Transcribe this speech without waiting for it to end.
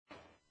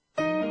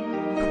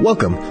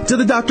Welcome to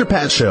the Dr.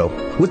 Pat Show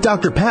with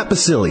Dr. Pat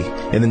Baccili.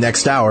 In the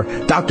next hour,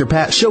 Dr.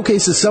 Pat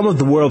showcases some of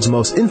the world's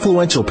most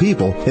influential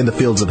people in the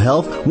fields of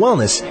health,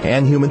 wellness,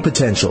 and human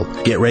potential.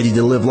 Get ready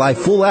to live life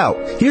full out.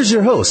 Here's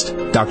your host,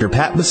 Dr.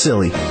 Pat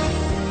Baccili.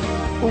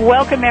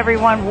 Welcome,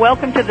 everyone.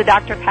 Welcome to the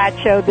Dr.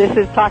 Pat Show. This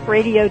is Talk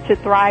Radio to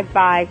Thrive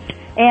By.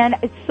 And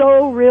it's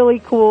so really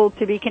cool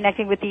to be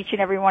connecting with each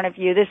and every one of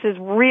you. This is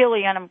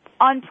really an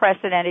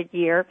unprecedented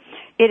year.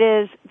 It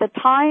is the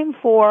time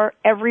for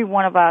every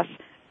one of us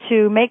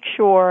to make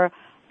sure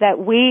that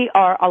we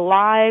are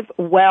alive,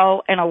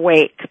 well, and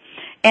awake.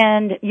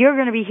 And you're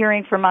going to be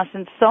hearing from us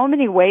in so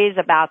many ways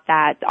about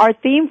that. Our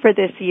theme for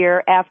this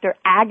year, after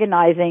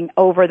agonizing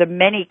over the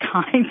many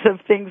kinds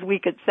of things we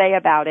could say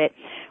about it,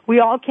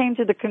 we all came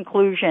to the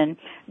conclusion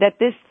that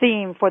this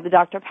theme for the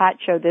Dr. Pat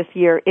Show this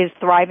year is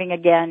thriving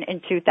again in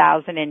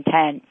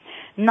 2010.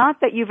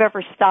 Not that you've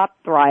ever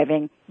stopped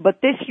thriving, but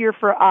this year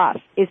for us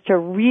is to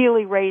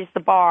really raise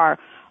the bar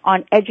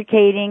on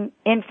educating,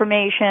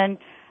 information,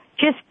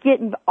 just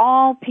getting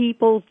all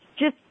people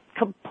just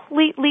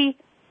completely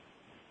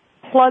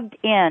plugged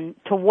in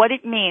to what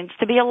it means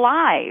to be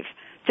alive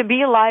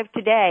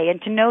today, and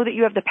to know that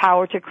you have the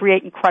power to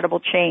create incredible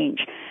change.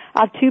 I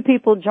have two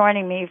people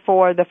joining me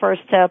for the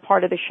first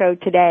part of the show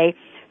today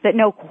that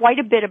know quite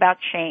a bit about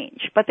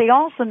change, but they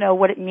also know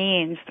what it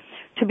means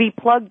to be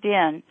plugged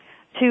in,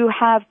 to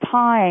have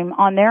time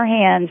on their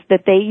hands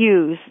that they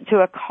use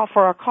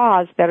for a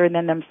cause better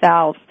than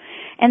themselves.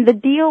 And the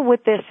deal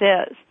with this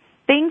is,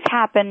 things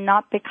happen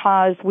not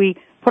because we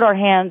put our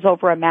hands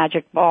over a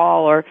magic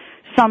ball or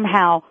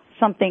somehow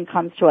something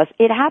comes to us.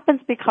 It happens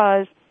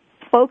because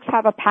folks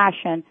have a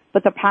passion,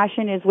 but the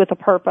passion is with a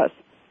purpose,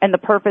 and the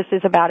purpose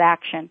is about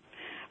action.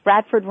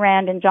 Bradford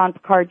Rand and John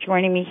Picard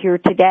joining me here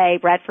today.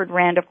 Bradford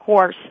Rand, of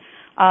course,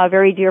 a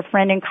very dear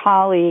friend and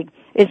colleague,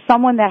 is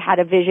someone that had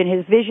a vision.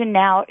 His vision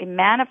now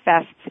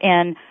manifests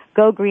in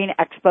Go Green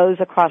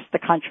Expos across the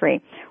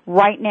country.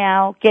 Right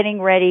now,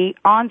 getting ready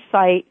on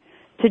site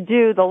to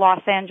do the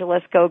Los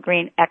Angeles Go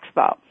Green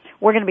Expo.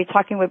 We're going to be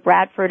talking with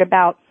Bradford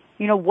about,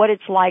 what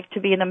it's like to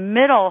be in the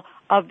middle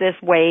of this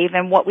wave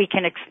and what we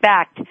can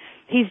expect.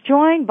 He's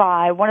joined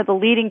by one of the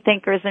leading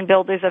thinkers and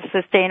builders of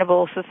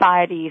sustainable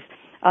societies,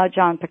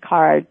 John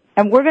Picard.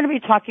 And we're going to be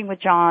talking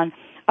with John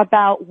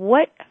about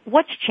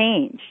what's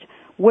changed.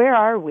 Where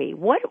are we?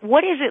 What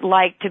is it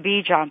like to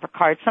be John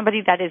Picard,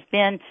 somebody that has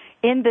been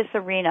in this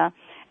arena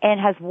and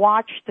has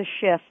watched the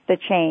shift, the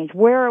change?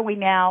 Where are we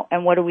now,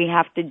 and what do we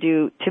have to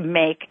do to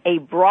make a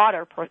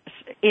broader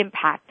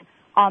impact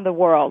on the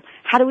world?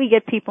 How do we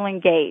get people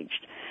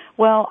engaged?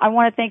 Well, I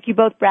want to thank you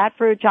both,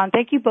 Bradford, John.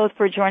 Thank you both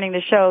for joining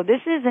the show.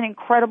 This is an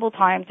incredible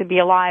time to be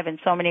alive in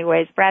so many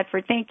ways.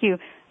 Bradford, thank you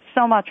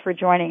so much for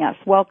joining us.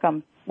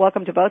 Welcome.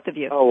 Welcome to both of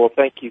you. Oh, well,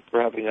 thank you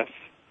for having us.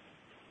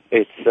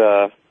 It's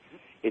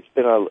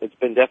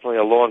been definitely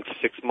a long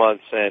 6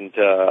 months, and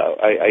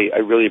I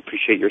really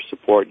appreciate your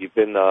support. You've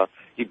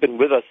been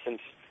with us since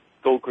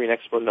Go Green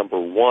Expo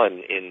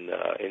 #1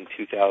 in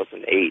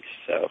 2008.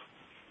 So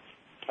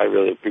I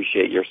really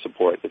appreciate your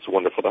support. It's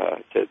wonderful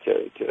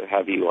to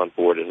have you on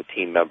board as a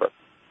team member.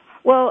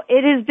 Well,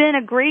 it has been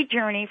a great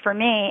journey for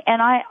me,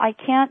 and I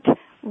can't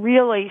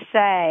really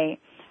say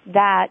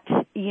that,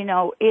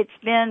 it's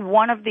been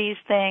one of these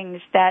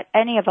things that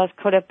any of us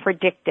could have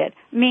predicted,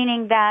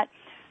 meaning that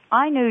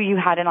I knew you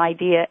had an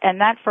idea,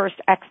 and that first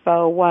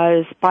expo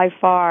was by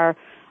far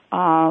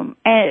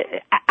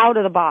out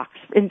of the box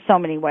in so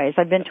many ways.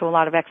 I've been to a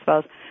lot of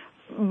expos.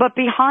 But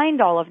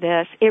behind all of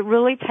this, it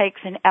really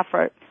takes an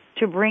effort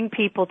to bring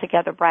people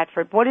together.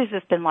 Bradford, what has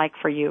this been like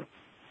for you?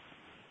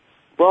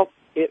 Well,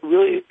 it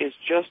really is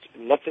just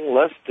nothing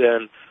less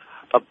than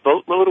a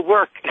boatload of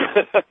work.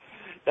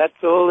 That's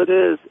all it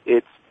is.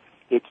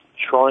 It's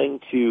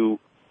trying to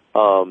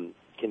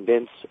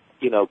convince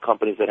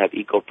companies that have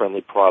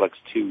eco-friendly products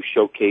to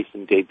showcase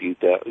and debut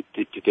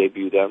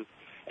them.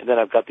 And then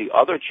I've got the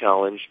other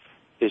challenge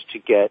is to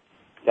get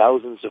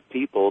thousands of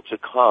people to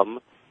come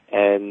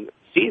and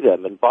see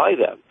them and buy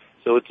them.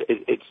 So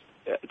it's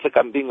like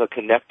I'm being a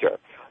connector.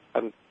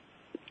 I'm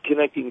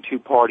connecting two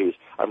parties.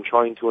 I'm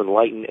trying to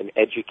enlighten and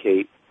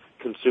educate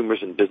consumers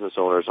and business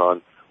owners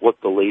on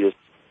what the latest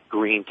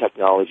green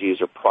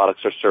technologies or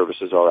products or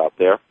services are out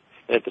there.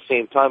 And at the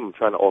same time, I'm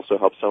trying to also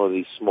help some of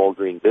these small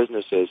green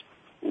businesses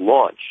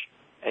launch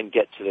and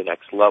get to the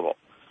next level.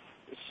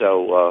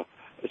 So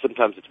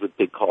sometimes it's with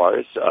big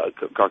cars.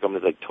 Car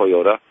companies like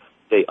Toyota,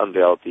 they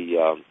unveiled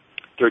the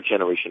third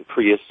generation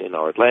Prius in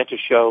our Atlanta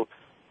show.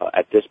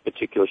 At this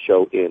particular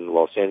show in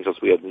Los Angeles,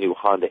 we have the new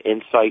Honda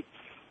Insight.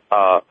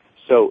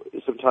 So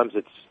sometimes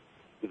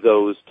it's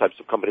those types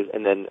of companies.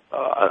 And then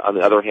on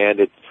the other hand,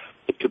 it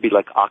could be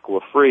like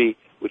Aqua Free,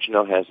 which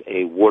now has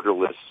a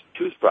waterless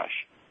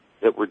toothbrush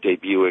that we're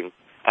debuting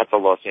at the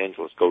Los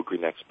Angeles Go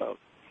Green Expo.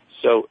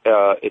 So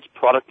it's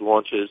product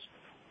launches,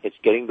 it's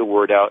getting the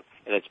word out,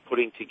 and it's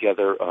putting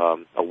together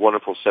a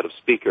wonderful set of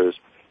speakers,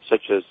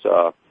 such as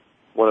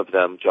one of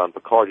them, John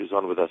Picard, who's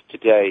on with us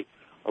today,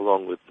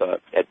 along with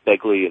Ed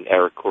Begley and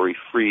Eric Corey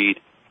Freed,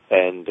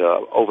 and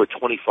over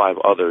 25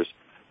 others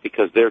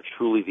because they're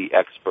truly the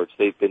experts.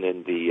 They've been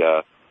in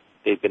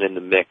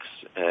the mix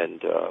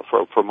and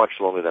for much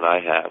longer than I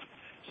have.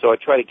 So I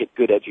try to get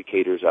good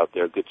educators out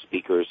there, good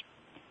speakers,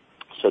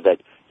 so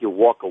that you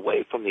walk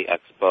away from the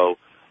expo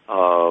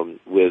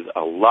with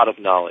a lot of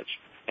knowledge,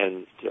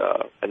 and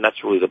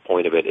that's really the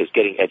point of it, is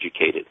getting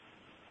educated.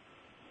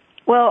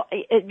 Well,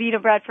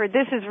 Bradford,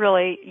 this is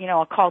really,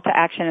 a call to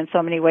action in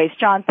so many ways.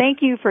 John,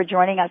 thank you for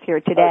joining us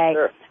here today.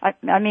 Oh,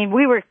 sure. I mean,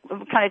 we were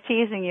kind of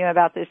teasing you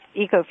about this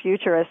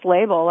eco-futurist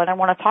label, and I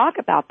want to talk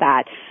about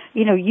that.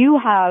 You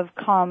have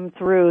come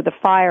through the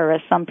fire,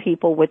 as some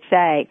people would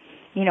say,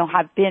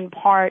 have been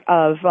part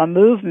of a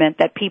movement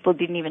that people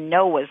didn't even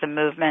know was a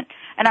movement.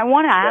 And I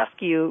want to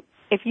ask you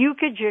if you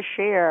could just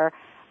share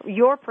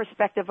your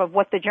perspective of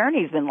what the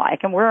journey's been like,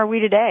 and where are we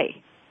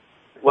today?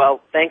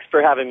 Well, thanks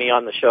for having me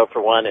on the show, for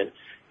one, and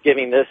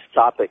giving this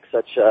topic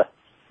such an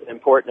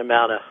important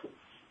amount of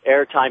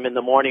airtime in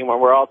the morning when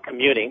we're all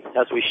commuting,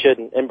 as we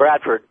shouldn't. In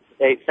Bradford,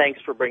 hey,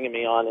 thanks for bringing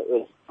me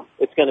on.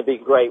 It's going to be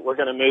great. We're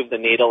going to move the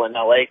needle in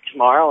LA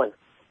tomorrow,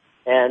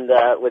 and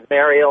with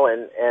Mariel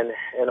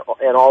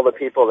and all the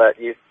people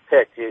that you've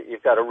picked,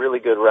 you've got a really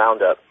good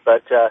roundup.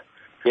 But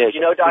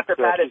Dr.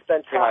 Pat, it's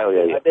been tough.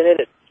 I've been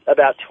in it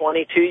about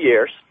 22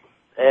 years,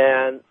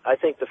 and I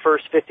think the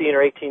first 15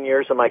 or 18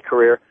 years of my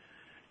career,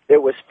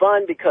 it was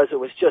fun because it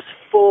was just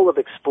full of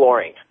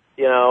exploring.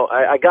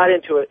 I got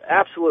into it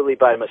absolutely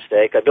by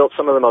mistake. I built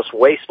some of the most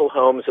wasteful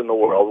homes in the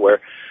world where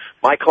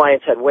my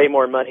clients had way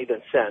more money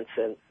than sense.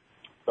 And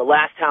the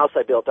last house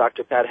I built,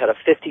 Dr. Pat, had a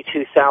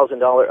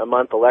 $52,000 a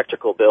month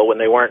electrical bill when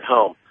they weren't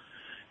home.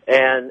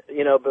 And,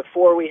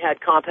 before we had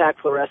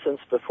compact fluorescence,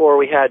 before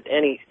we had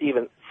any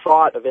even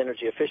thought of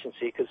energy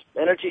efficiency, because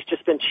energy's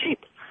just been cheap.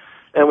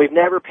 And we've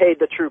never paid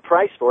the true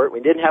price for it.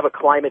 We didn't have a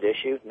climate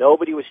issue.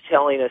 Nobody was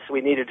telling us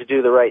we needed to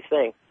do the right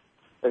thing.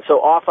 And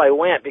so off I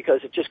went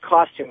because it just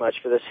cost too much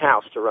for this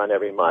house to run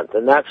every month.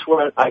 And that's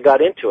when I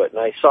got into it. And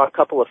I saw a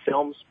couple of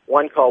films,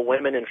 one called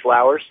Women in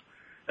Flowers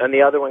and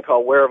the other one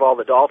called Where Have All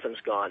the Dolphins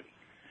Gone?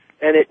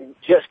 And it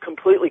just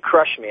completely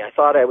crushed me. I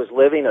thought I was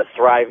living a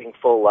thriving,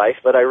 full life,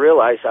 but I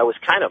realized I was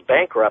kind of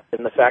bankrupt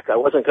in the fact I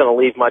wasn't going to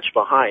leave much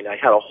behind. I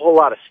had a whole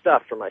lot of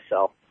stuff for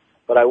myself,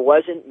 but I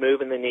wasn't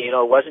moving the needle.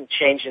 I wasn't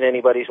changing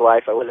anybody's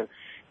life. I wasn't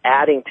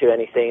adding to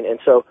anything. And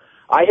so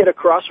I hit a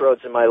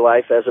crossroads in my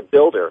life as a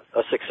builder,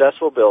 a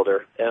successful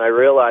builder, and I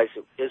realized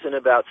it isn't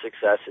about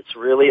success. It's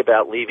really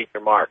about leaving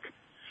your mark.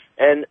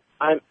 And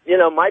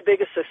my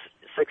biggest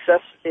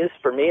success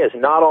for me is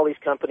not all these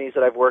companies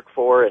that I've worked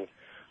for, and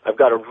I've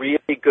got a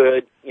really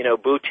good,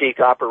 boutique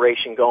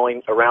operation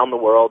going around the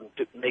world,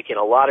 making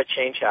a lot of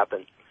change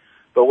happen.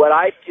 But what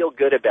I feel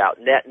good about,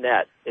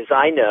 net, is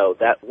I know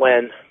that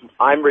when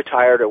I'm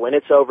retired or when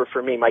it's over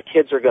for me, my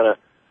kids are going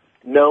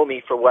to know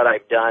me for what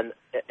I've done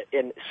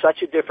in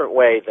such a different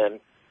way than,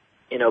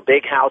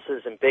 big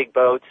houses and big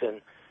boats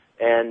and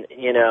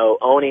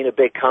owning a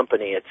big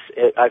company.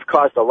 I've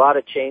caused a lot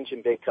of change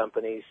in big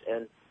companies.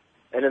 And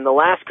in the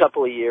last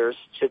couple of years,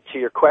 to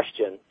your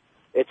question,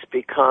 it's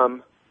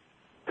become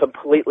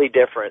completely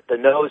different. The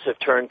no's have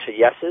turned to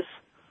yeses.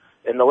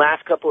 In the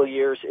last couple of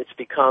years,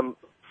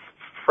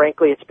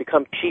 frankly, it's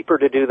become cheaper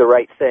to do the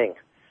right thing.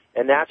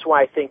 And that's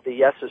why I think the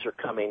yeses are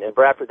coming. And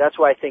Bradford, that's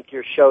why I think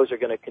your shows are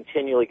going to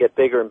continually get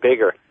bigger and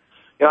bigger.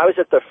 I was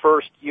at the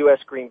first U.S.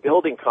 Green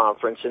Building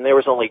Conference, and there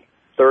was only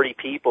 30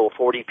 people,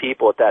 40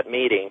 people at that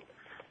meeting.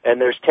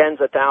 And there's tens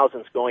of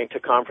thousands going to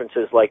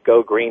conferences like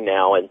Go Green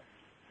now and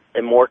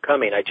more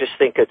coming. I just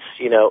think it's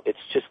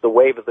just the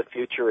wave of the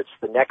future. It's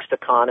the next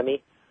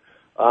economy.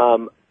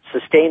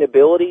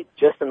 Sustainability,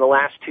 just in the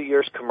last 2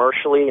 years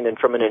commercially and then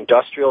from an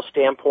industrial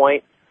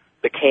standpoint,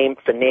 became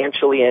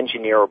financially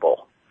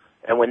engineerable.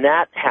 And when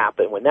that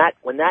happened, when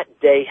that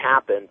day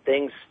happened,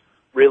 things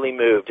really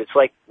moved. It's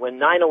like when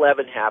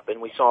 9/11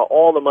 happened, we saw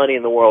all the money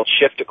in the world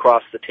shift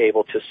across the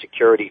table to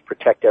security,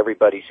 protect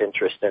everybody's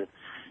interest, and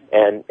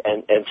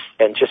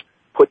just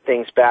put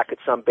things back at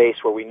some base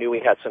where we knew we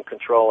had some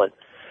control.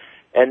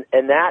 And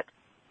that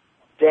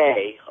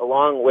day,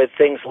 along with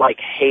things like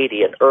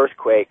Haiti and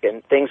earthquake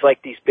and things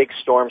like these big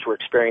storms we're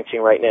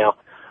experiencing right now,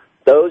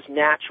 those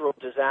natural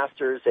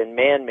disasters and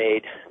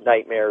man-made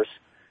nightmares,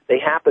 they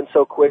happen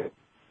so quick,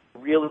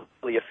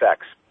 really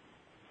affects.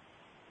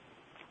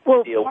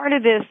 Well, part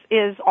of this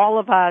is all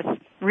of us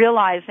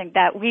realizing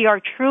that we are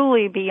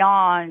truly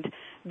beyond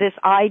this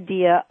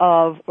idea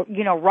of,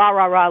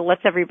 rah,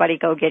 let's everybody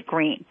go get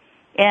green.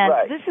 And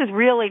right. This is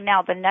really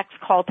now the next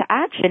call to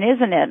action,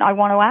 isn't it? I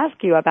want to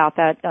ask you about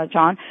that,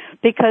 John,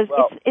 because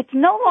it's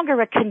no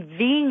longer a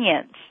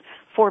convenience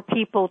for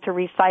people to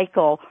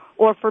recycle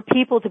or for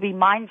people to be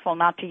mindful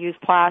not to use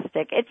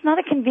plastic. It's not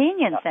a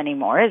convenience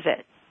anymore, is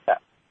it?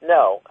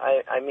 No.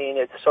 I mean,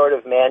 it's sort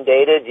of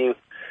mandated.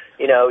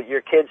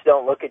 Your kids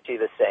don't look at you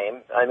the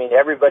same. I mean,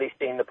 everybody's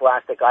seen the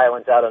plastic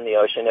islands out on the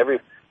ocean.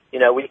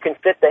 We can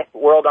fit the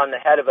world on the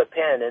head of a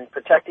pin, and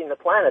protecting the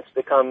planet's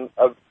become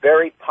a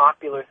very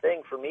popular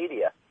thing for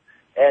media.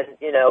 And,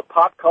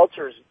 pop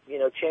culture's,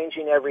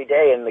 changing every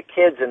day, and the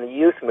kids and the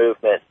youth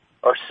movement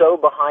are so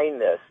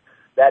behind this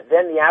that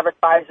then the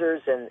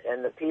advertisers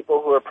and the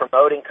people who are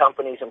promoting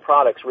companies and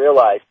products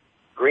realize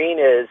green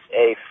is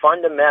a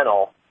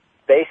fundamental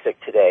basic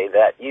today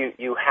that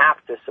you have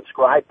to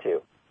subscribe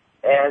to.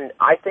 And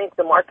I think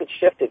the market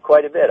shifted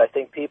quite a bit. I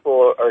think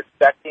people are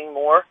expecting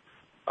more.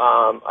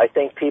 I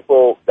think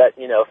people that,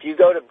 if you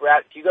go to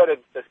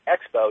this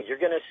expo, you're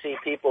going to see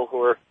people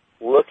who are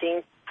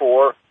looking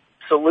for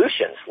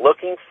solutions,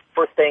 looking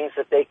for things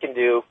that they can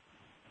do,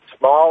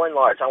 small and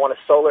large. I want to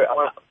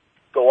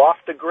go off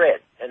the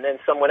grid, and then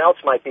someone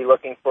else might be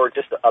looking for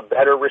just a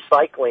better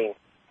recycling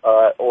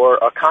or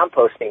a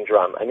composting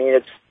drum. I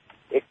mean,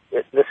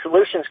 the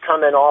solutions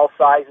come in all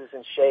sizes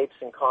and shapes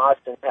and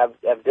costs and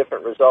have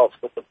different results.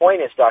 But the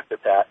point is, Dr.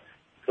 Pat,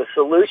 the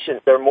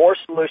solutions, there are more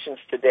solutions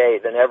today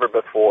than ever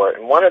before.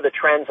 And one of the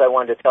trends I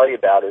wanted to tell you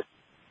about is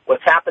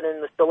what's happening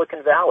in the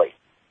Silicon Valley.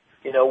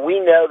 We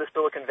know the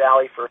Silicon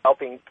Valley for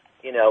helping,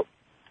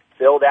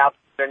 build out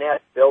the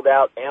Internet, build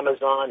out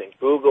Amazon and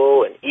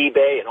Google and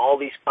eBay and all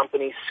these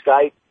companies,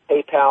 Skype,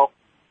 PayPal.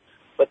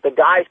 But the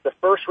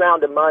first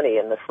round of money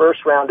and the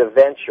first round of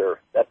venture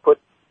that put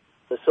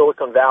the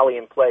Silicon Valley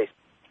in place,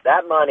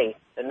 that money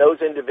and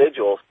those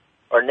individuals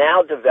are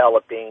now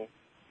developing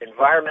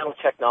environmental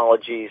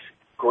technologies,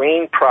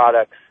 green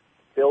products,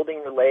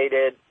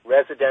 building-related,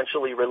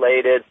 residentially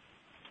related,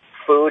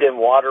 food and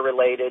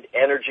water-related,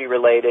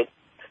 energy-related.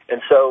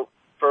 And so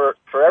for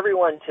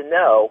everyone to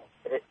know,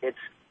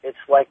 it's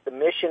like the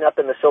mission up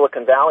in the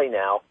Silicon Valley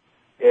now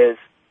is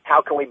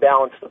how can we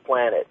balance the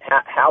planet?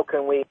 How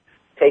can we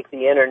take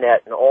the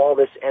Internet and all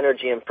this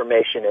energy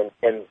information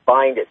and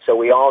bind it so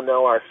we all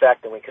know our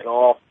effect and we can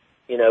all,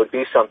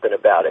 do something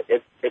about it.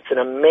 It's an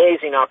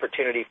amazing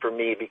opportunity for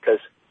me because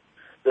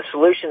the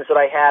solutions that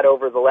I had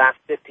over the last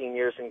 15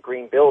 years in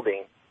green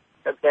building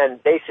have been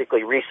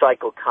basically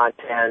recycled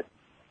content,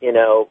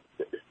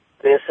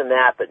 this and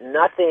that, but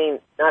nothing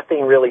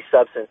really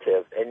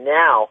substantive. And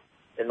now,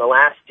 in the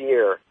last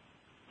 2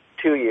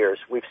 years,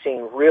 we've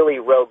seen really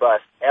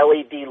robust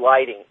LED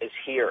lighting is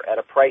here at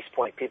a price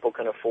point people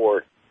can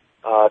afford.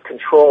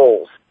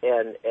 Controls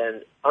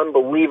and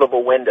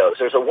unbelievable windows.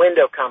 There's a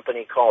window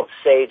company called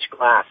Sage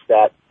Glass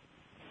that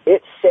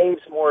it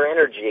saves more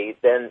energy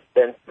than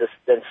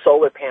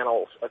solar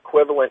panels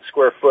equivalent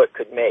square foot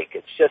could make.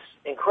 It's just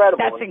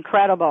incredible. That's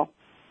incredible.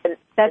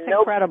 That's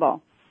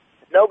incredible.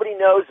 Nobody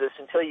knows this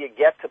until you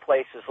get to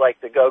places like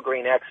the Go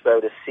Green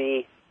Expo to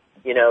see,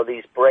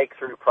 these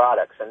breakthrough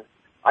products. And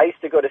I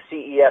used to go to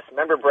CES.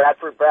 Remember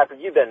Bradford?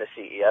 Bradford, you've been to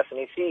CES. I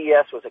mean,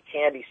 CES was a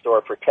candy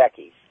store for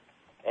techies.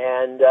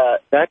 And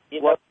that's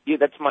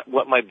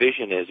what my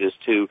vision is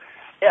to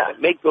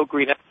make Go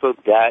Green Expo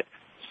that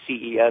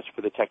CES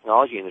for the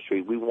technology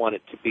industry. We want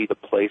it to be the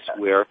place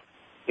where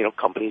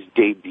companies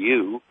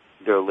debut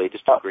their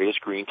latest and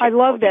greatest green technology. I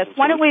love this.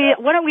 Why don't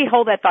we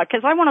hold that thought?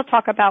 Because I want to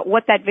talk about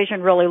what that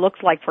vision really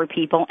looks like for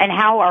people and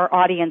how our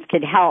audience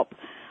could help.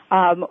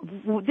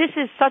 This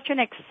is such an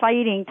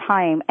exciting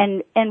time,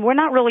 and we're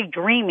not really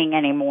dreaming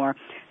anymore.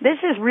 This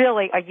is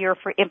really a year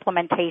for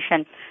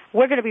implementation.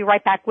 We're going to be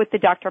right back with the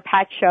Dr.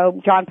 Pat Show.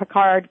 John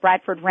Picard,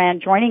 Bradford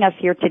Rand, joining us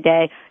here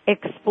today.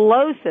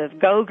 Explosive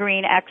Go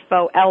Green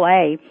Expo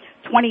LA,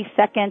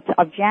 22nd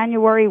of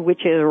January,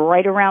 which is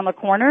right around the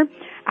corner,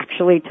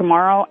 actually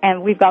tomorrow.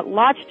 And we've got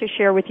lots to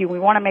share with you. We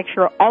want to make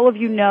sure all of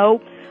you know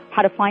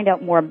how to find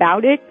out more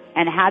about it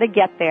and how to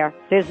get there.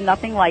 There's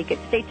nothing like it.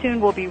 Stay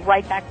tuned. We'll be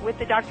right back with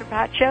the Dr.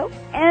 Pat Show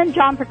and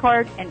John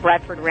Picard and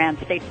Bradford Rand.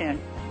 Stay tuned.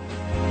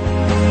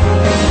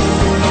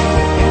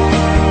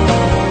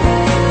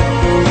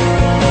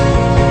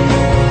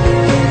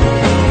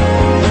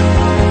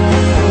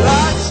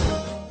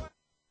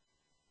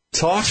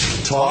 Talk,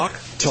 talk,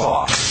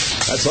 talk.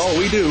 That's all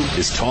we do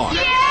is talk.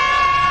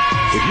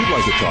 If you'd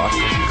like to talk,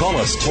 call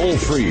us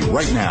toll-free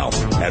right now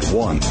at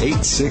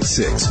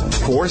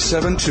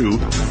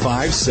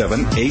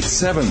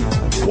 1-866-472-5787.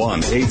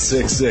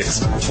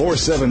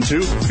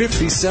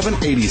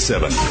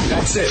 1-866-472-5787.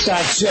 That's it.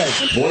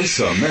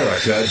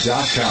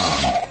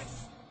 VoiceAmerica.com.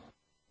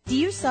 Do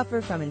you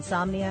suffer from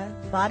insomnia,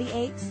 body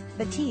aches,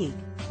 fatigue,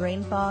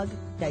 brain fog,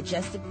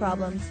 digestive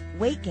problems,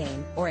 weight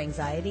gain, or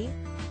anxiety?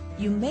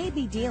 You may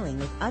be dealing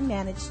with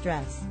unmanaged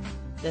stress.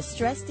 The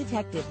Stress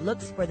Detective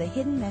looks for the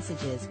hidden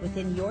messages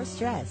within your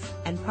stress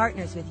and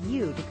partners with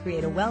you to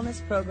create a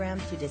wellness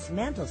program to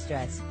dismantle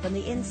stress from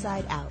the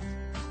inside out.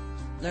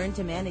 Learn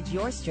to manage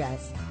your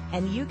stress,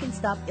 and you can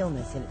stop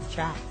illness in its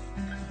tracks.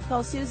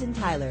 Call Susan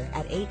Tyler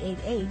at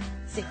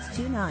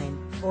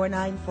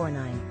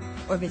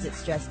 888-629-4949 or visit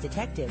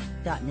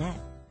StressDetective.net.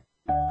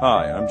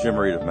 Hi, I'm Jim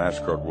Reed of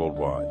MasterCard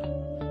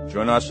Worldwide.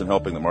 Join us in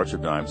helping the March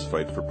of Dimes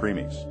fight for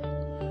preemies.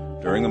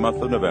 During the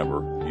month of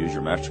November, use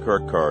your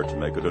MasterCard card to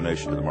make a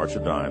donation to the March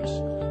of Dimes,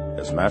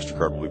 as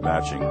MasterCard will be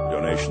matching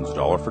donations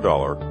dollar for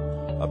dollar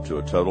up to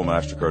a total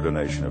MasterCard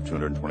donation of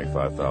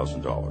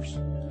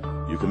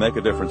 $225,000. You can make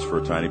a difference for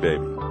a tiny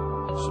baby.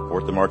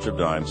 Support the March of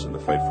Dimes and the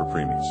fight for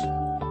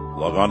preemies.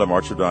 Log on to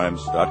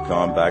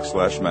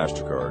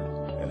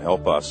marchofdimes.com/MasterCard and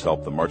help us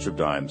help the March of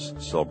Dimes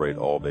celebrate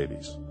all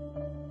babies.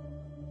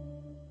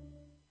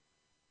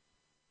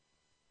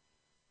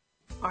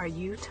 Are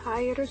you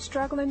tired or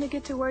struggling to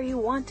get to where you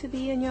want to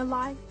be in your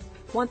life?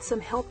 Want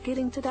some help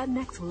getting to that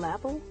next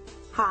level?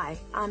 Hi,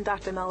 I'm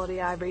Dr.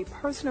 Melody Ivory,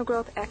 personal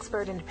growth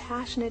expert and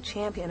passionate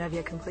champion of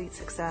your complete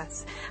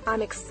success.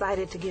 I'm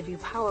excited to give you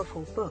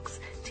powerful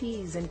books,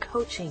 teas, and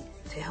coaching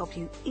to help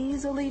you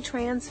easily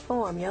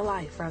transform your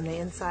life from the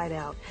inside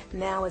out.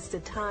 Now is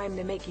the time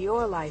to make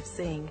your life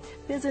sing.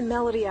 Visit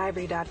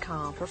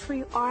melodyivory.com for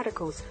free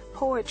articles,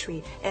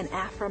 poetry, and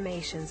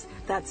affirmations.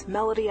 That's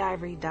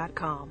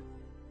melodyivory.com.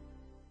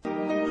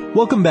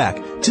 Welcome back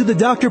to the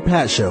Dr.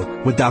 Pat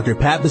Show with Dr.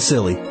 Pat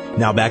Baccili.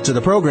 Now back to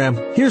the program.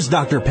 Here's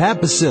Dr.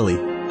 Pat Baccili.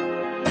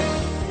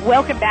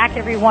 Welcome back,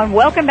 everyone.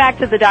 Welcome back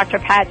to the Dr.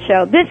 Pat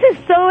Show. This is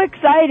so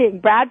exciting.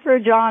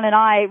 Bradford, John, and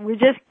I, we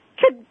just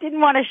didn't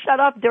want to shut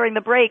up during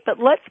the break, but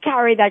let's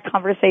carry that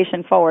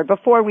conversation forward.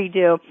 Before we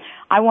do,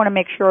 I want to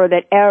make sure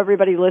that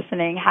everybody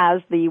listening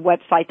has the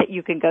website that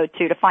you can go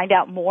to find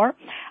out more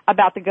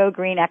about the Go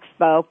Green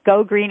Expo,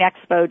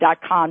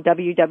 gogreenexpo.com,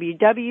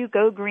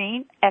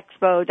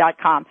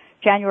 www.gogreenexpo.com,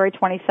 January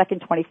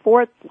 22nd,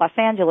 24th, Los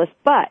Angeles.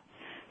 But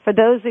for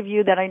those of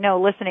you that I know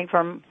listening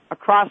from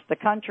across the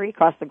country,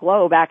 across the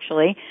globe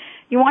actually,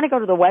 you want to go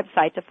to the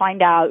website to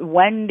find out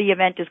when the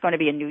event is going to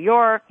be in New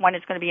York, when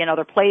it's going to be in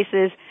other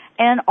places,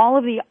 and all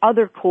of the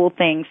other cool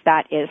things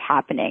that is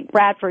happening.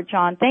 Bradford,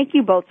 John, thank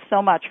you both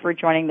so much for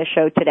joining the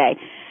show today.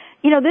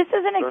 You know, this is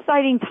an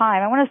exciting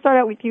time. I want to start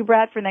out with you,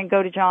 Bradford, and then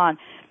go to John.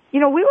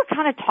 You know, we were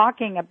kind of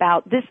talking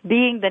about this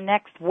being the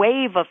next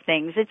wave of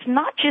things. It's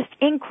not just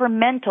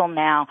incremental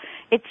now.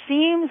 It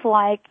seems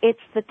like it's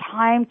the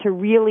time to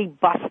really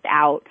bust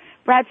out.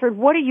 Bradford,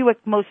 what are you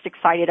most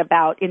excited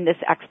about in this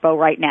expo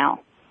right now?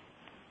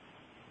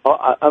 Well,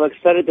 I'm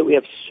excited that we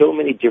have so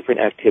many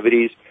different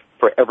activities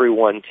for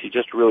everyone to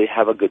just really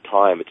have a good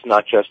time. It's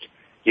not just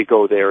you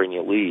go there and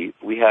you leave.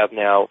 We have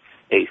now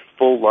a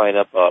full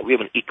lineup. We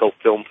have an eco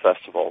film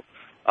festival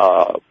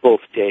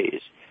both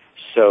days.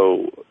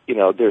 So, you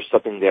know, there's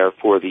something there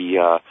for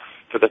the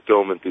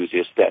film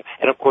enthusiast.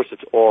 And of course,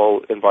 it's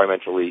all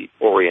environmentally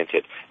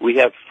oriented. We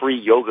have free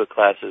yoga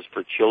classes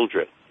for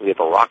children. We have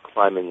a rock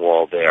climbing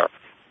wall there.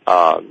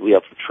 We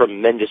have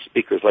tremendous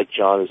speakers like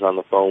John is on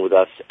the phone with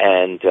us,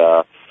 and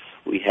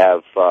we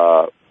have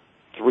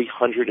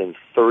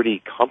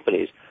 330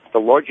 companies, the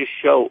largest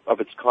show of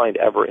its kind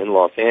ever in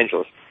Los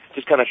Angeles.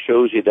 Just kind of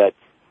shows you that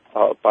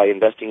by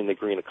investing in the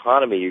green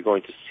economy, you're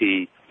going to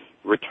see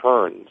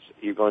returns.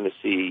 You're going to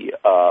see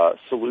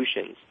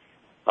solutions.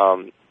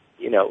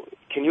 You know,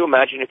 can you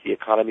imagine if the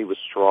economy was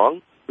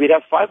strong? We'd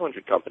have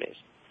 500 companies.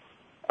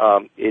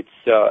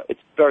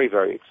 It's very,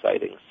 very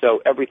exciting.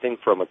 So everything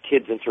from a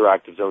kids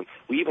interactive zone.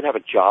 We even have a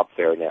job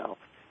fair now.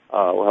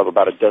 We'll have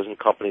about a dozen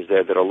companies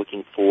there that are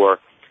looking for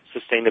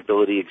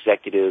sustainability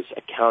executives,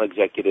 account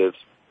executives,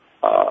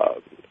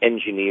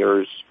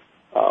 engineers.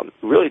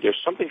 Really, there's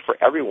something for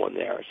everyone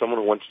there. Someone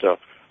who wants to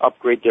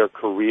upgrade their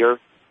career,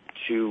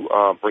 to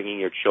bringing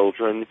your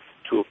children,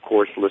 to, of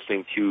course,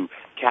 listening to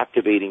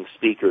captivating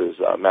speakers,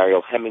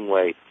 Mariel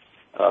Hemingway,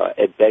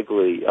 Ed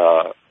Begley,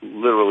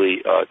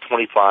 literally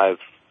 25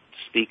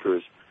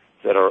 speakers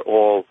that are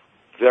all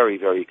very,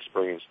 very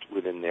experienced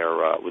within their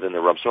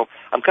realm. So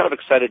I'm kind of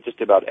excited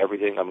just about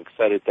everything. I'm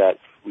excited that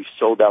we've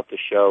sold out the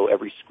show.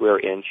 Every square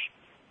inch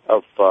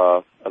of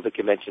the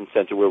convention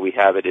center where we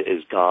have it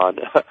is gone,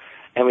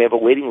 and we have a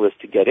waiting list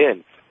to get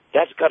in.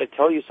 That's got to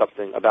tell you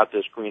something about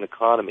this green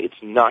economy. It's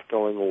not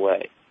going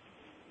away.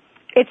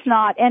 It's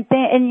not. And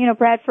you know,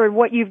 Bradford,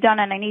 what you've done,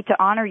 and I need to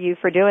honor you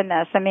for doing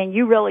this. I mean,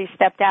 you really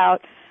stepped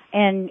out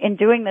in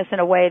doing this in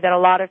a way that a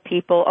lot of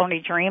people only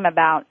dream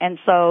about. And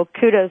so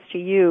kudos to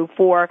you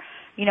for,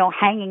 you know,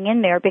 hanging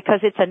in there,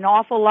 because it's an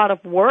awful lot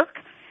of work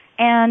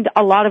and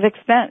a lot of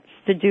expense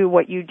to do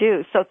what you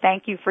do. So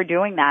thank you for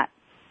doing that.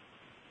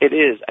 It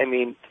is. I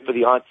mean, for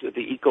the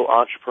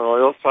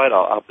eco-entrepreneurial side,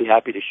 I'll be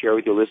happy to share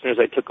with your listeners,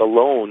 I took a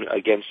loan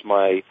against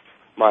my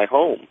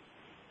home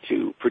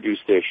to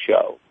produce this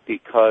show,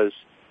 because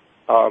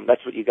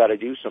that's what you got to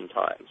do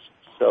sometimes.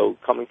 So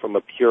coming from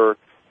a pure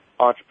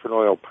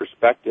entrepreneurial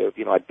perspective,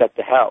 you know, I bet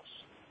the house,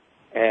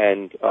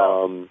 and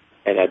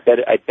I bet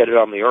it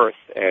on the earth,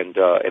 and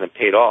it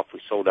paid off.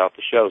 We sold out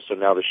the show, so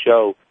now the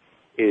show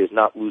is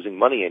not losing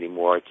money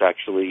anymore. It's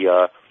actually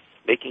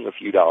making a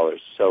few dollars.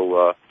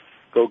 So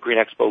Go Green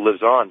Expo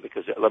lives on,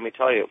 because let me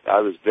tell you, I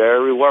was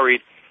very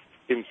worried.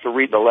 In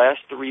the last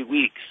 3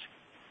 weeks,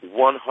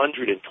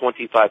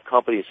 125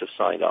 companies have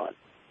signed on.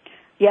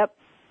 Yep.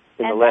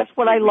 And that's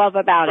what I love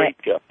about it.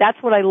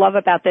 That's what I love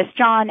about this,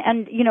 John.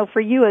 And, you know,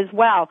 for you as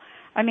well,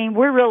 I mean,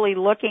 we're really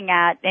looking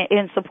at,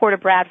 in support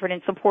of Bradford,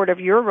 in support of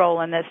your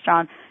role in this,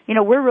 John, you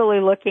know, we're really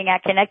looking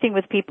at connecting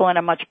with people in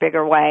a much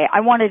bigger way.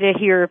 I wanted to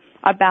hear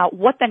about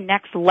what the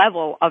next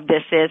level of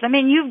this is. I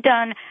mean,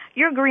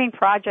 your green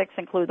projects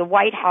include the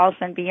White House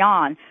and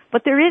beyond,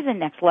 but there is a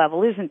next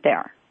level, isn't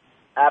there?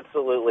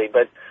 Absolutely.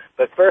 But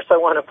first I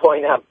want to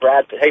point out,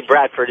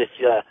 Bradford, it's,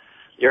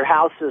 your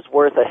house is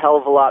worth a hell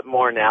of a lot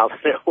more now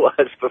than it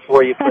was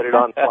before you put it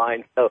on the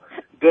line. So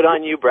good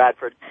on you,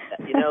 Bradford.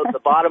 You know, the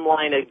bottom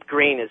line of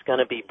green is going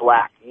to be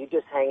black. You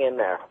just hang in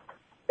there.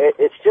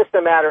 it's just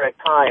a matter of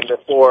time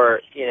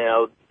before,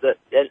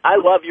 and I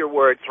love your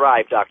word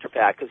thrive, Dr.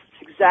 Pat, because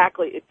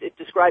it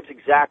describes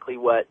exactly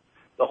what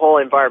the whole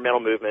environmental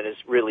movement has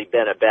really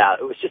been about.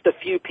 It was just a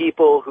few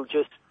people who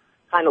just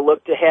kind of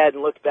looked ahead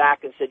and looked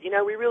back and said,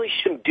 we really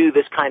shouldn't do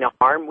this kind of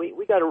harm.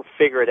 We got to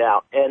figure it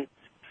out. And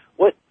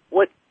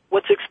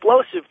what's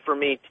explosive for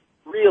me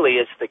really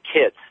is the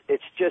kids.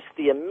 It's just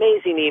the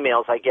amazing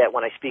emails I get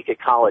when I speak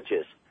at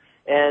colleges.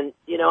 And,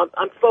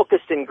 I'm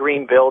focused in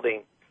green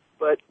building.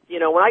 But,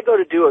 when I go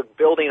to do a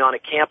building on a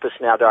campus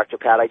now, Dr.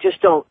 Pat, I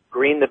just don't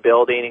green the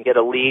building and get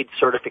a LEED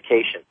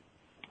certification.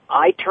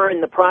 I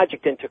turn the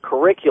project into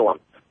curriculum.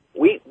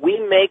 We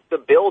make the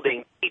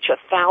building teach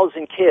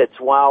 1,000 kids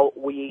while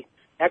we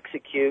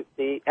execute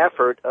the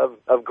effort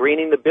of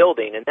greening the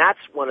building. And that's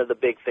one of the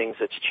big things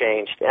that's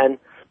changed. And,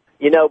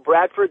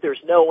 Bradford,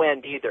 there's no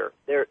end either.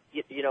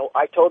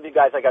 I told you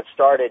guys I got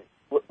started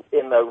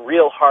in the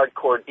real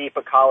hardcore, deep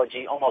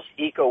ecology, almost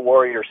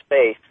eco-warrior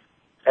space.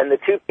 And the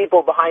two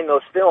people behind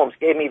those films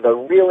gave me the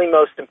really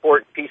most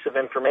important piece of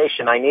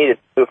information I needed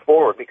to move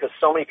forward, because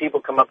so many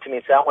people come up to me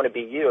and say, I want to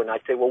be you. And I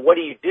say, well, what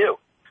do you do?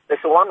 They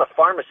said, well, I'm a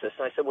pharmacist.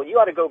 And I said, well, you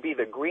ought to go be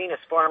the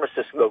greenest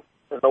pharmacist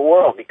in the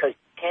world, because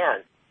you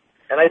can.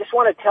 And I just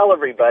want to tell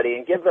everybody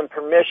and give them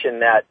permission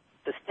that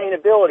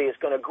sustainability is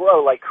going to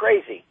grow like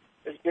crazy.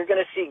 You're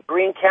going to see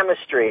green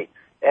chemistry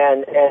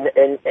and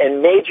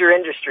major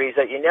industries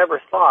that you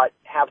never thought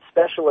have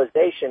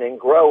specialization and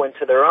grow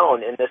into their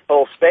own in this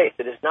whole space.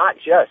 It is not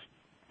just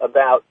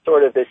about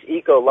sort of this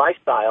eco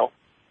lifestyle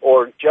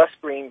or just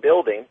green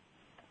building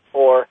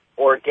or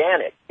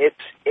organic. It's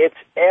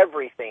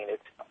everything.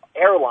 It's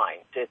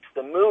airlines. It's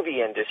the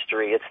movie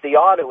industry. It's the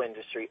auto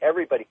industry.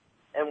 Everybody.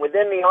 And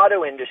within the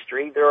auto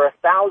industry, there are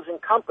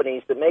 1,000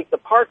 companies that make the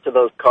parts of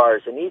those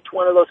cars, and each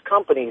one of those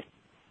companies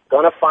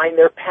going to find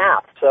their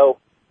path. So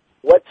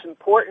what's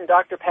important,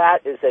 Dr.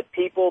 Pat, is that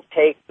people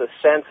take the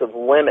sense of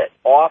limit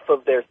off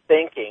of their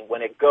thinking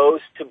when it goes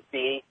to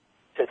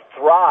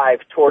thrive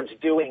towards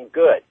doing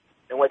good.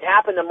 And what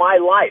happened in my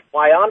life,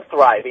 why I'm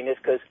thriving, is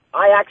because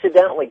I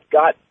accidentally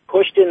got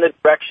pushed in the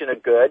direction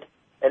of good,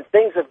 and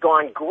things have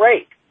gone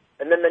great.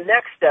 And then the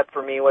next step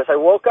for me was I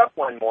woke up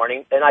one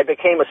morning and I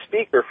became a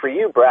speaker for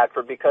you,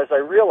 Bradford, because I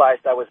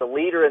realized I was a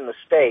leader in the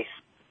space.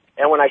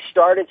 And when I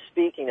started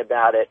speaking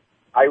about it,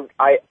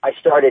 I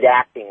started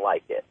acting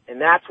like it.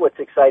 And that's what's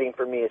exciting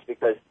for me, is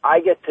because I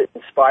get to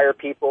inspire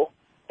people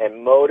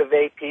and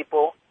motivate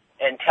people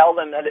and tell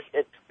them that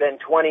it's been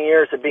 20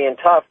 years of being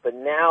tough, but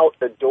now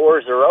the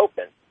doors are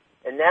open.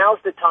 And now's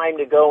the time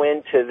to go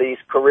into these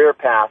career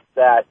paths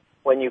that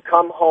when you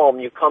come home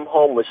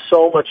with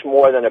so much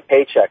more than a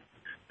paycheck.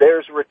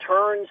 There's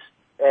returns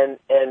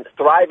and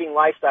thriving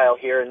lifestyle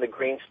here in the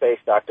green space,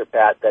 Dr.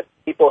 Pat, that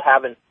people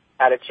haven't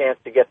had a chance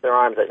to get their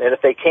arms at. And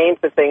if they came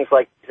to things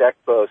like these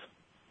expos,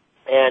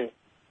 and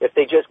if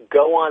they just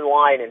go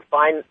online and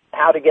find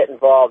how to get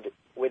involved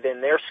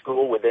within their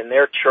school, within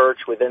their church,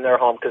 within their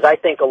home, because I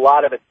think a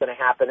lot of it's going to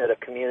happen at a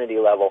community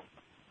level.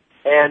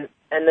 And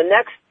the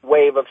next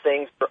wave of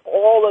things for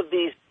all of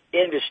these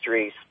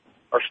industries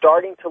are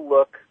starting to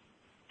look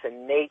to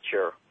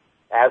nature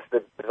as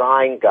the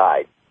design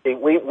guide. See,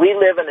 we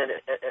live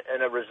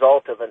in a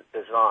result of a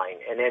design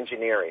and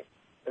engineering.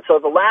 And so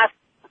the last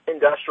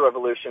industrial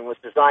revolution was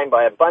designed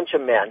by a bunch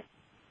of men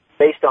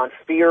based on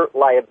fear,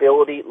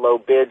 liability, low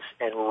bids,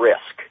 and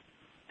risk.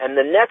 And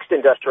the next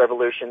industrial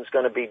revolution is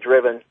going to be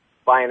driven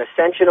by an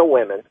ascension of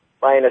women,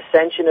 by an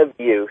ascension of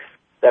youth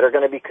that are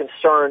going to be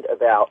concerned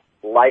about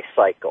life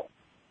cycle,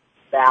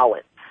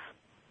 balance,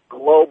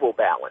 global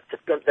balance.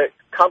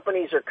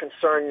 Companies are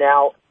concerned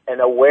now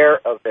and aware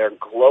of their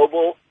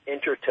global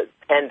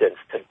interdependence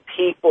to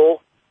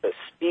people, to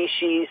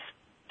species,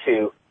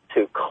 to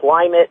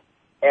climate,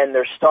 and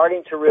they're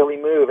starting to really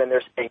move, and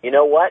they're saying, you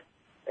know what?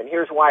 And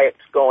here's why it's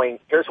going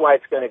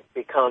to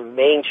become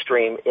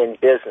mainstream in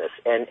business,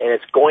 and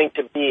it's going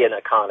to be an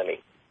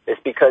economy.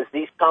 It's because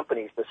these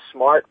companies, the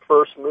smart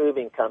first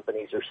moving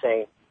companies, are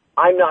saying,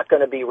 I'm not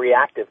going to be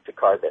reactive to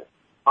carbon.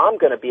 I'm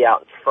going to be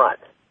out in front.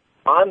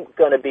 I'm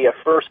going to be a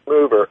first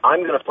mover. I'm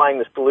going to find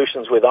the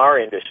solutions with our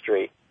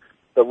industry,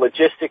 the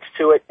logistics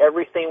to it,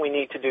 everything we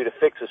need to do to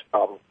fix this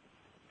problem.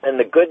 And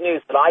the good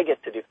news that I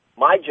get to do,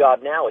 my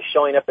job now is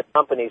showing up at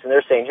companies, and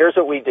they're saying, here's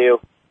what we do,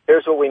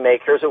 here's what we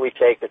make, here's what we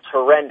take. It's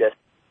horrendous.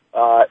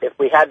 If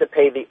we had to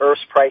pay the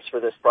Earth's price for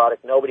this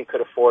product, nobody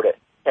could afford it.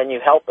 Can you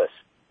help us?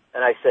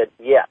 And I said,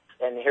 yes,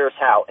 and here's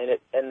how.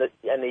 And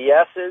the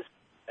yeses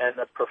and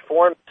the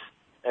performance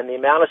and the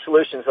amount of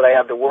solutions that I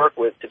have to work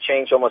with to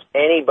change almost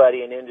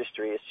anybody in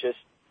industry,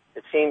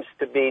 it seems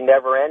to be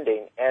never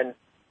ending. And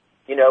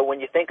you know, when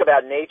you think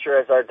about nature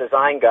as our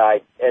design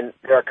guide, and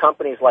there are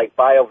companies like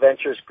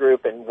BioVentures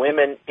Group and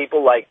women,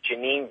 people like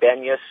Janine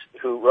Benyus,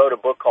 who wrote a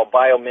book called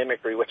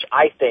Biomimicry, which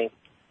I think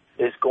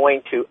is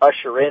going to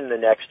usher in the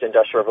next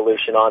industrial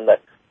revolution on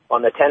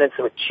the tenets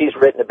that she's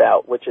written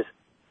about, which is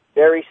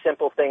very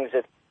simple things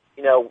that,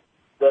 you know,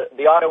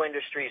 the auto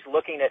industry is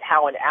looking at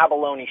how an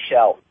abalone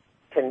shell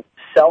can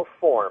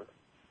self-form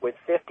with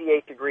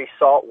 58-degree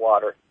salt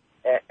water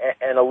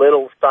and a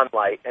little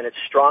sunlight, and it's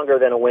stronger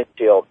than a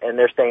windshield. And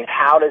they're saying,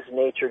 how does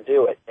nature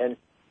do it? And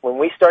when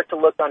we start to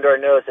look under our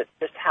nose at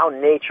just how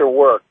nature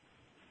works,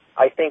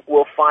 I think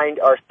we'll find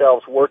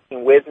ourselves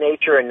working with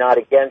nature and not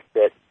against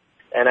it.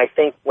 And I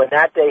think when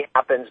that day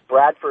happens,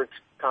 Bradford's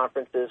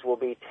conferences will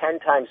be 10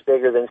 times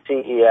bigger than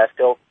CES.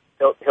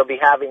 He'll be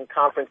having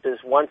conferences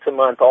once a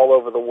month all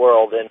over the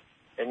world, and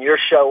your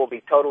show will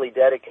be totally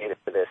dedicated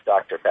to this,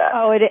 Dr. Pat.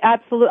 Oh, it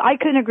absolutely. I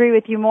couldn't agree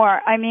with you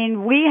more. I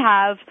mean, we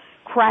have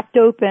cracked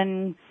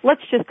open,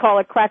 let's just call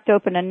it cracked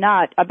open a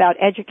nut about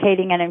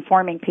educating and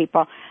informing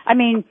people. I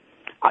mean,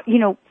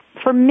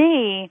 for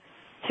me,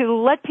 to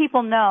let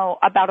people know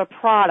about a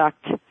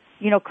product,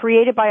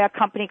 created by a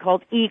company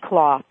called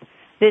eCloth,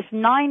 this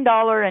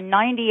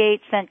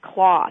 $9.98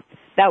 cloth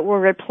that will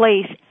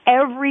replace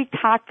every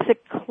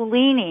toxic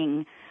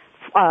cleaning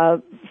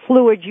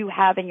fluid you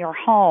have in your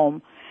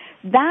home,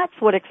 that's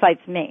what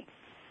excites me.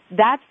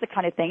 That's the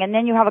kind of thing. And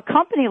then you have a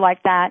company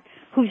like that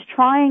who's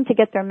trying to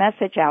get their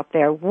message out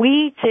there.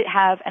 We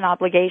have an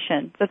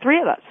obligation, the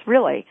three of us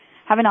really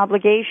have an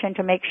obligation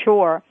to make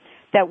sure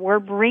that we're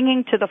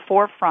bringing to the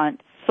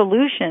forefront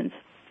solutions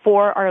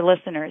for our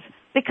listeners.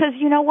 Because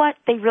you know what?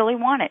 They really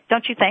want it,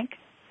 don't you think?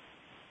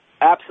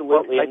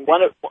 Absolutely. And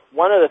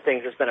one of the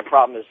things that's been a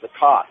problem is the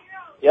cost.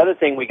 The other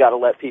thing we got to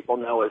let people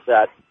know is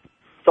that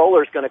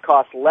solar is going to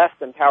cost less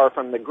than power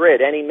from the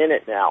grid any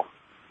minute now.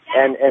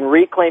 And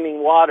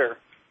reclaiming water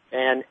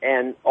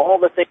and all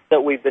the things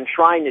that we've been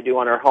trying to do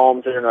on our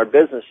homes and in our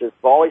businesses have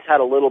always had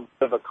a little bit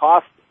of a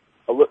cost.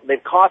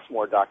 They've cost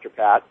more, Dr.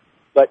 Pat.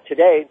 But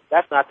today,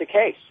 that's not the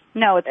case.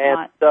 No, it's not.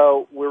 And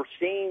so we're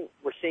seeing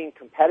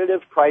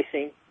competitive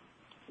pricing.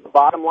 The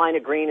bottom line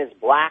of green is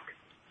black.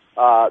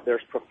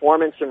 There's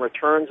performance and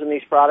returns in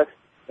these products.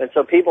 And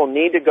so people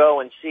need to go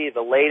and see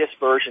the latest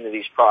version of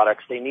these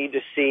products. They need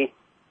to see,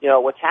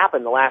 what's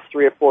happened the last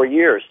 3 or 4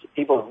 years.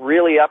 People have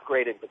really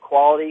upgraded the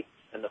quality,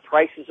 and the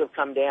prices have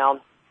come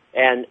down.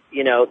 And,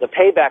 the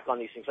payback on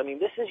these things. I mean,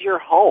 this is your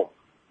home.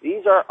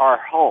 These are our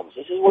homes.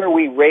 This is where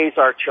we raise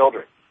our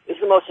children. This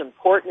is the most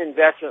important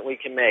investment we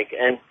can make.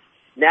 And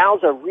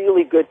now's a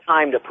really good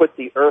time to put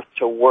the earth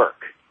to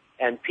work.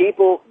 And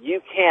people,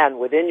 you can,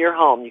 within your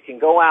home, you can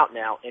go out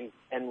now and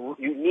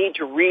you need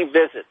to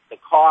revisit the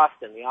cost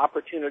and the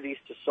opportunities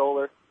to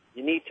solar.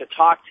 You need to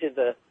talk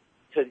to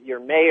your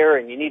mayor,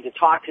 and you need to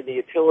talk to the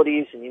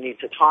utilities, and you need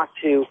to talk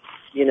to,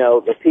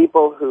 the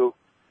people who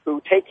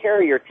take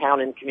care of your town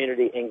and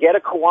community and get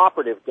a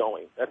cooperative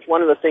going. That's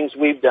one of the things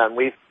we've done.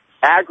 We've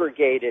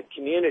aggregated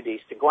communities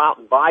to go out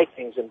and buy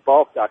things in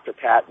bulk, Dr.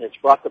 Pat, and it's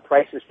brought the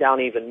prices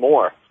down even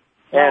more.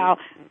 Wow.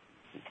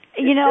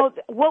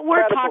 What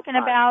we're talking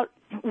about,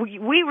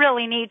 we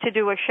really need to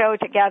do a show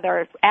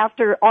together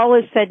after all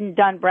is said and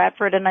done,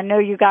 Bradford, and I know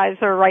you guys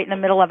are right in the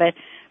middle of it,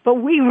 but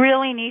we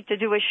really need to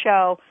do a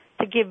show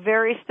to give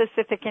very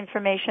specific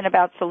information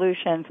about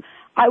solutions.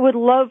 I would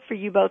love for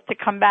you both to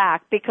come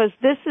back because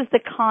this is the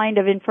kind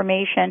of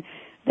information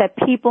that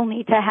people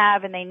need to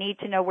have, and they need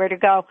to know where to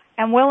go.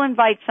 And we'll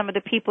invite some of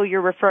the people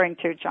you're referring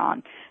to,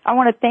 John. I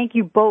want to thank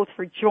you both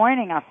for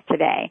joining us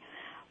today.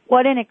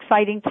 What an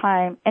exciting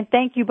time, and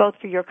thank you both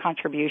for your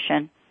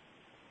contribution.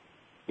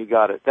 You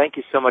got it. Thank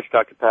you so much,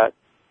 Dr. Pat.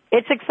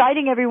 It's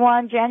exciting,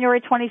 everyone.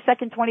 January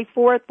 22nd,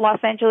 24th, Los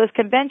Angeles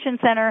Convention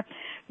Center,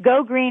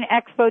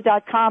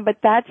 GoGreenExpo.com, but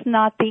that's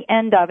not the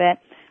end of it.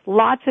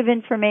 Lots of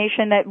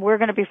information that we're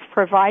going to be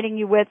providing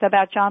you with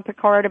about John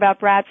Picard, about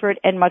Bradford,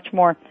 and much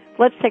more.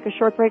 Let's take a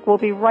short break. We'll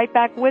be right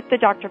back with the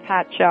Dr.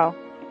 Pat Show.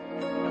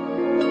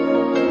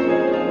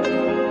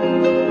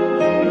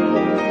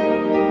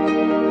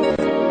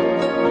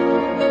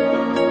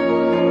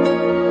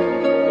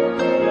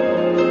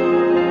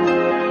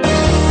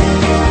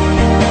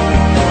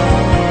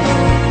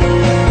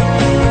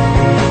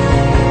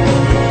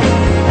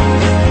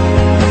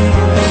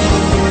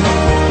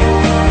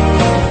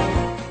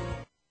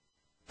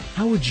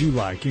 How would you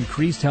like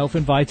increased health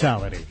and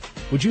vitality?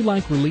 Would you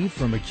like relief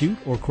from acute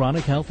or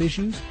chronic health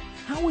issues?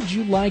 How would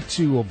you like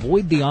to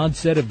avoid the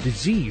onset of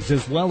disease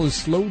as well as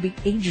slow the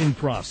aging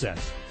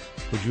process?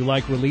 Would you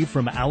like relief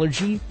from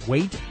allergy,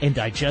 weight, and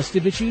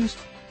digestive issues?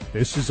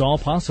 This is all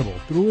possible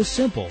through a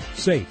simple,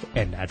 safe,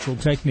 and natural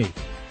technique.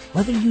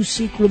 Whether you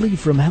seek relief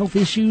from health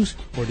issues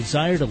or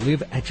desire to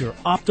live at your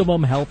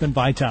optimum health and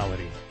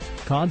vitality,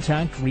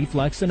 contact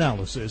reflex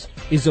analysis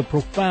is a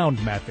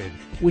profound method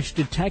which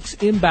detects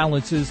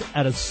imbalances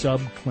at a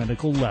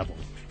subclinical level,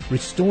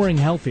 restoring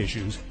health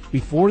issues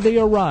before they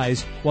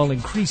arise while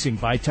increasing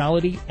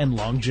vitality and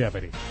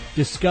longevity.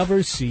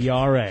 Discover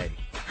CRA.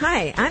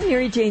 Hi, I'm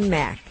Mary Jane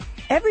Mack.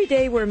 Every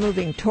day we're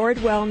moving toward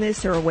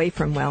wellness or away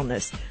from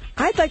wellness.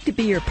 I'd like to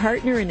be your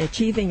partner in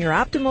achieving your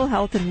optimal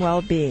health and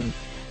well-being.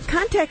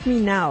 Contact me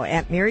now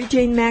at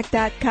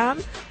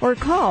MaryJaneMack.com or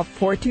call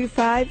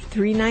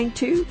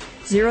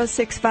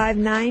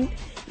 425-392-0659.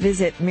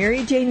 Visit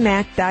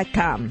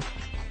MaryJaneMack.com.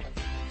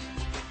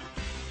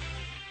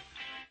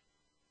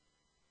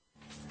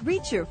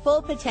 Reach your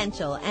full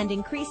potential and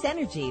increase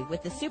energy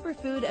with the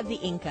superfood of the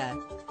Inca,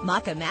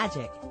 Maca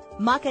Magic.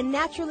 Maca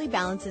naturally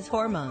balances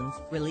hormones,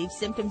 relieves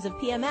symptoms of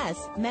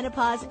PMS,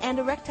 menopause, and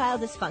erectile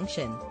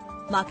dysfunction.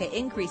 Maca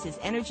increases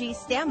energy,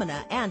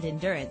 stamina, and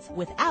endurance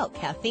without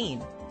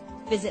caffeine.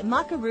 Visit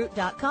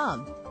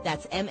macaroot.com.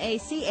 That's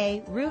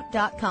MACA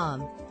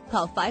root.com.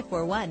 Call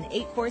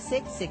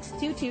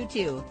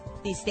 541-846-6222.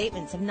 These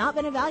statements have not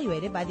been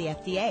evaluated by the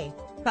FDA.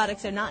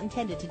 Products are not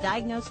intended to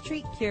diagnose,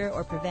 treat, cure,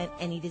 or prevent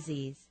any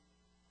disease.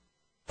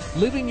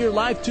 Living your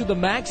life to the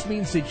max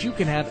means that you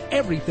can have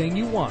everything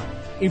you want.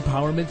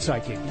 Empowerment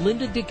Psychic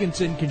Linda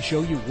Dickinson can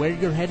show you where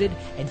you're headed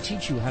and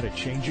teach you how to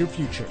change your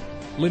future.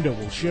 Linda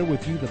will share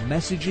with you the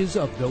messages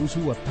of those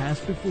who have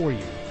passed before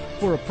you.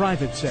 For a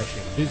private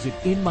session, visit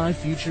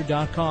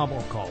inmyfuture.com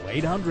or call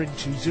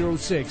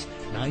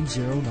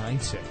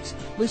 800-206-9096.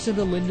 Listen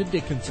to Linda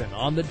Dickinson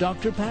on The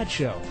Dr. Pat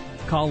Show.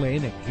 Call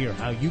in and hear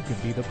how you can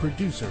be the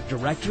producer,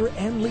 director,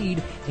 and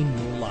lead in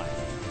your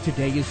life.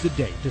 Today is the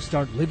day to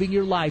start living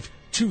your life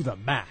to the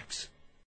max.